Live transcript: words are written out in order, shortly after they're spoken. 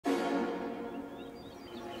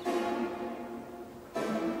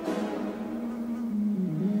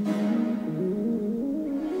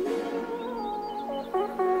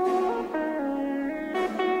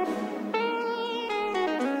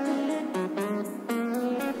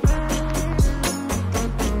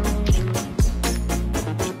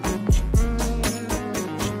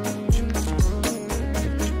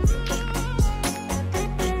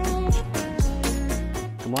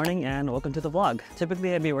to the vlog.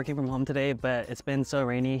 Typically I'd be working from home today, but it's been so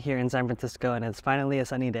rainy here in San Francisco and it's finally a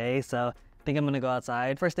sunny day, so I think I'm gonna go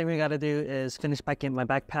outside. First thing we gotta do is finish packing my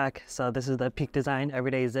backpack. So this is the Peak Design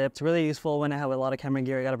Everyday Zip. It's really useful when I have a lot of camera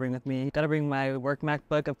gear I gotta bring with me. Gotta bring my work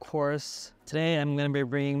MacBook, of course. Today I'm gonna be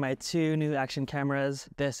bringing my two new action cameras.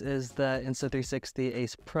 This is the Insta360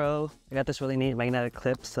 Ace Pro. I got this really neat magnetic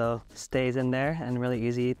clip, so it stays in there and really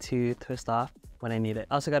easy to twist off when I need it.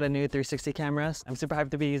 I also got a new 360 camera. I'm super hyped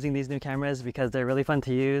to be using these new cameras because they're really fun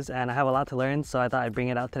to use and I have a lot to learn, so I thought I'd bring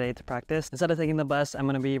it out today to practice. Instead of taking the bus, I'm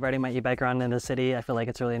gonna be riding my e-bike around in the city. I feel like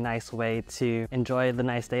it's a really nice way to enjoy the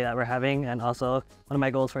nice day that we're having, and also one of my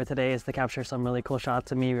goals for today is to capture some really cool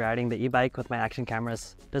shots of me riding the e-bike with my action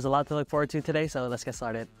cameras. There's a lot to look forward to today, so let's get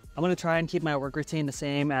started. I'm gonna try and keep my work routine the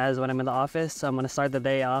same as when I'm in the office, so I'm gonna start the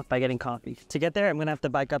day off by getting coffee. To get there, I'm gonna have to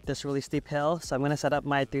bike up this really steep hill, so I'm gonna set up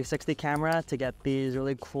my 360 camera to get these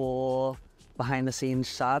really cool behind the scenes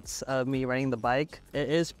shots of me riding the bike. It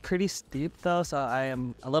is pretty steep though, so I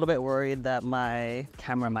am a little bit worried that my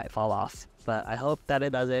camera might fall off, but I hope that it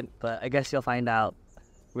doesn't, but I guess you'll find out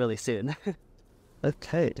really soon.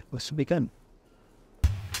 Okay, this should be good.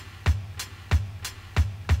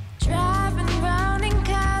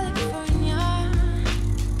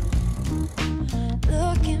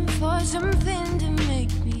 Something to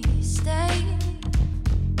make me stay,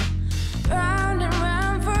 round and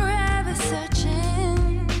round forever,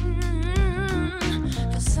 searching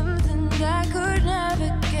for something that could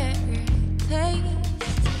never get replaced.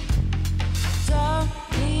 Don't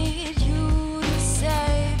need you to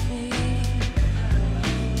save me,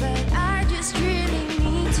 but I just really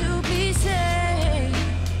need to be saved.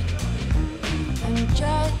 I'm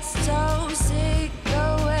just so sick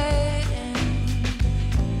of waiting.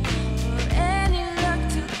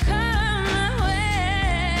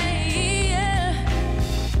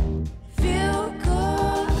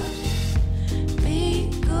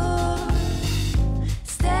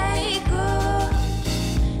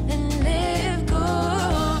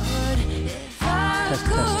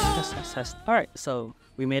 All right, so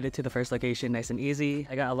we made it to the first location nice and easy.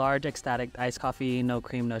 I got a large ecstatic iced coffee, no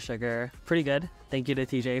cream, no sugar. Pretty good. Thank you to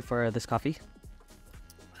TJ for this coffee.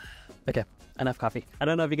 Okay, enough coffee. I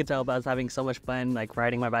don't know if you can tell, but I was having so much fun like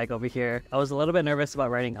riding my bike over here. I was a little bit nervous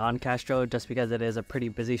about riding on Castro just because it is a pretty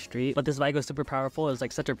busy street, but this bike was super powerful. It was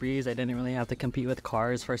like such a breeze. I didn't really have to compete with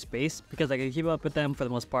cars for space because I could keep up with them for the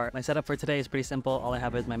most part. My setup for today is pretty simple. All I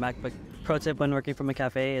have is my MacBook. Pro tip when working from a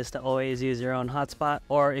cafe is to always use your own hotspot,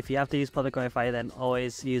 or if you have to use public Wi-Fi, then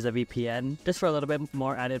always use a VPN. Just for a little bit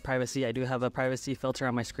more added privacy, I do have a privacy filter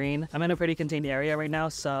on my screen. I'm in a pretty contained area right now,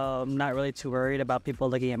 so I'm not really too worried about people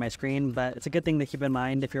looking at my screen, but it's a good thing to keep in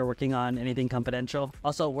mind if you're working on anything confidential.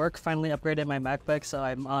 Also, work finally upgraded my MacBook, so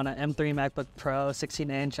I'm on an M3 Macbook Pro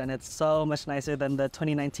 16-inch, and it's so much nicer than the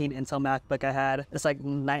 2019 Intel MacBook I had. It's like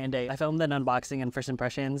night and day. I filmed an unboxing and first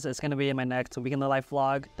impressions. It's gonna be in my next Week in the Life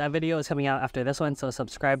vlog. That video is coming out after this one, so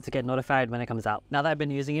subscribe to get notified when it comes out. Now that I've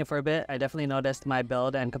been using it for a bit, I definitely noticed my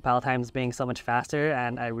build and compile times being so much faster,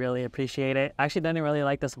 and I really appreciate it. I actually didn't really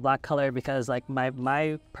like this black color because like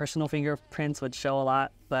my personal fingerprints would show a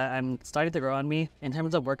lot, but I'm starting to grow on me. In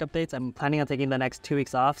terms of work updates, I'm planning on taking the next 2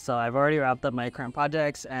 weeks off, so I've already wrapped up my current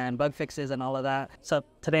projects and bug fixes and all of that. So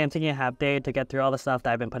today I'm taking a half day to get through all the stuff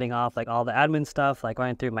that I've been putting off, like all the admin stuff, like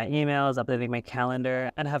going through my emails, updating my calendar,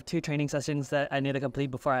 and I have 2 training sessions that I need to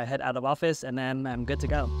complete before I head out of office, and then I'm good to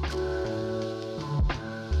go.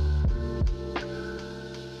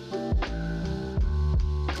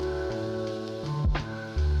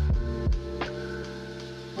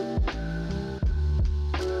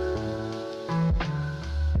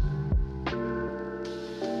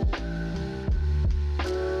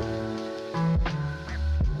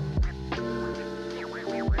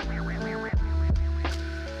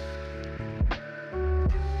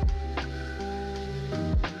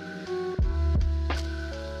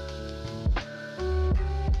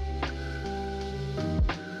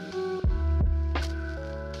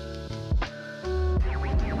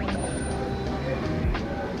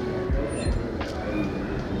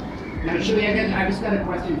 Now, Shelly, I just got a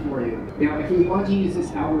question for you. Now, if we want to use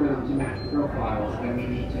this algorithm to match profiles, then we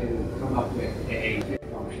need to come up with a fit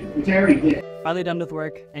function, which I already did. Finally done with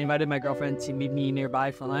work. I invited my girlfriend to meet me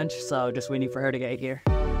nearby for lunch, so just waiting for her to get here.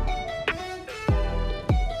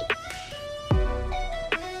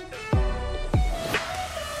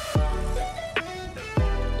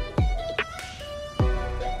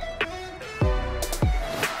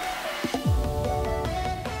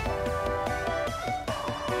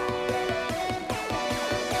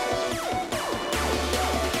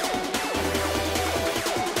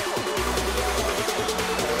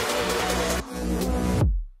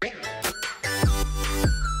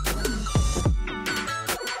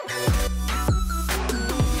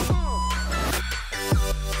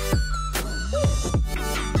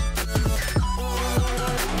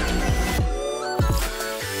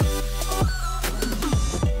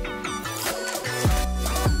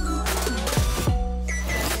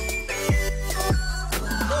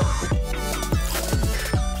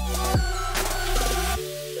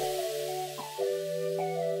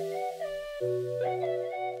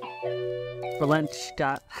 lunch,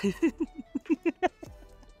 got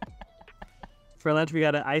for lunch we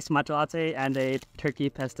got an iced matcha latte and a turkey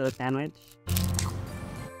pesto sandwich.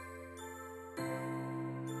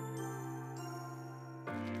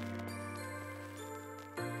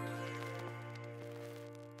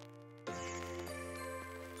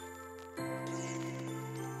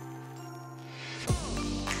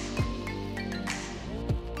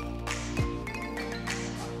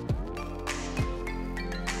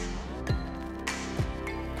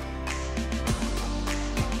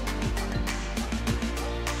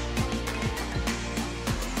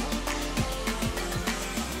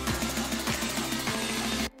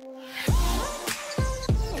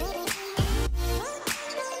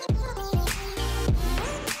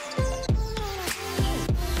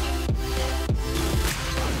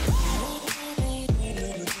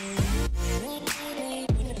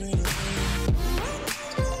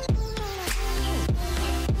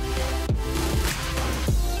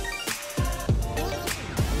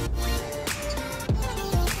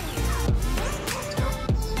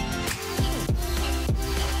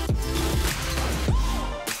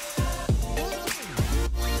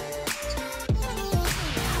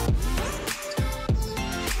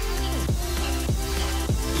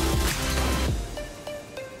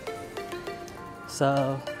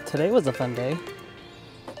 So today was a fun day.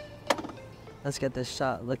 Let's get this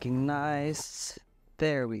shot looking nice.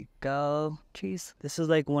 There we go. Jeez. This is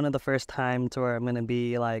like one of the first times where I'm gonna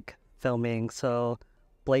be like filming so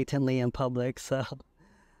blatantly in public, so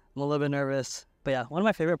I'm a little bit nervous. But yeah, one of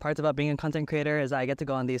my favorite parts about being a content creator is I get to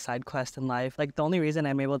go on these side quests in life. Like the only reason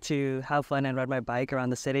I'm able to have fun and ride my bike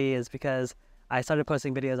around the city is because I started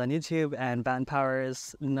posting videos on YouTube and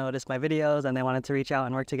Vanpowers noticed my videos and they wanted to reach out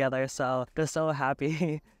and work together. So they're so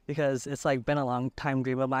happy because it's like been a long time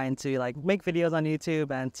dream of mine to like make videos on YouTube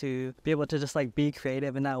and to be able to just like be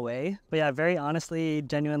creative in that way. But yeah, very honestly,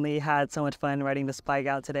 genuinely had so much fun riding this bike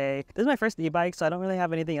out today. This is my first e-bike, so I don't really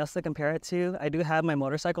have anything else to compare it to. I do have my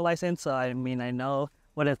motorcycle license, so I mean, I know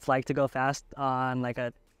what it's like to go fast on like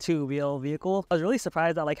a two-wheel vehicle. I was really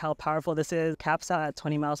surprised at like how powerful this is. Caps out at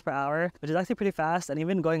 20 miles per hour, which is actually pretty fast. And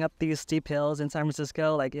even going up these steep hills in San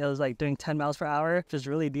Francisco, like it was like doing 10 miles per hour, which is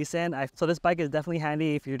really decent. So this bike is definitely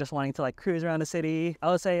handy if you're just wanting to like cruise around the city. I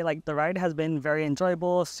would say like the ride has been very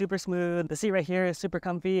enjoyable, super smooth. The seat right here is super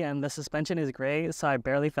comfy and the suspension is great, so I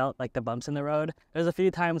barely felt like the bumps in the road. There's a few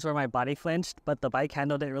times where my body flinched, but the bike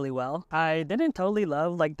handled it really well. I didn't totally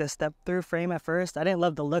love like the step-through frame at first. I didn't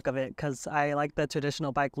love the look of it because I like the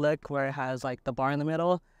traditional bike look where it has like the bar in the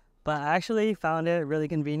middle, but I actually found it really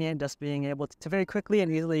convenient just being able to very quickly and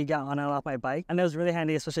easily get on and off my bike. And it was really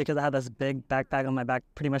handy, especially because I had this big backpack on my back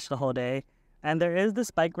pretty much the whole day. And there is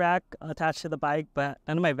this bike rack attached to the bike, but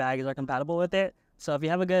none of my bags are compatible with it. So if you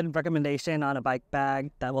have a good recommendation on a bike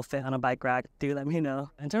bag that will fit on a bike rack, do let me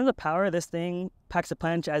know. In terms of power, this thing packs a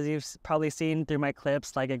punch, as you've probably seen through my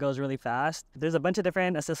clips, like it goes really fast. There's a bunch of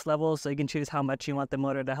different assist levels, so you can choose how much you want the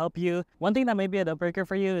motor to help you. One thing that may be a deal breaker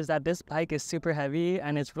for you is that this bike is super heavy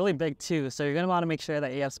and it's really big too, so you're gonna wanna make sure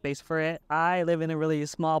that you have space for it. I live in a really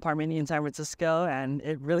small apartment in San Francisco and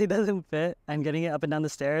it really doesn't fit, and getting it up and down the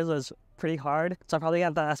stairs was pretty hard. So I probably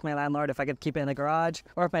have to ask my landlord if I could keep it in the garage,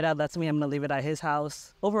 or if my dad lets me, I'm gonna leave it at his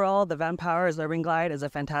house. Overall, the Vanpowers Urban Glide is a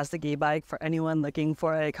fantastic e-bike for anyone looking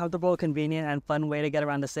for a comfortable, convenient, and fun way to get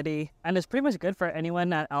around the city. And it's pretty much good for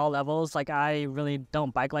anyone at all levels. Like I really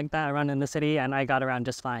don't bike like that around in the city and I got around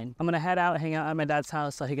just fine. I'm gonna head out, hang out at my dad's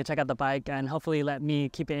house so he can check out the bike and hopefully let me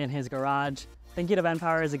keep it in his garage. Thank you to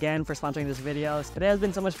Vanpowers again for sponsoring this video. Today has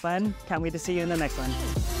been so much fun. Can't wait to see you in the next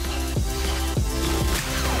one.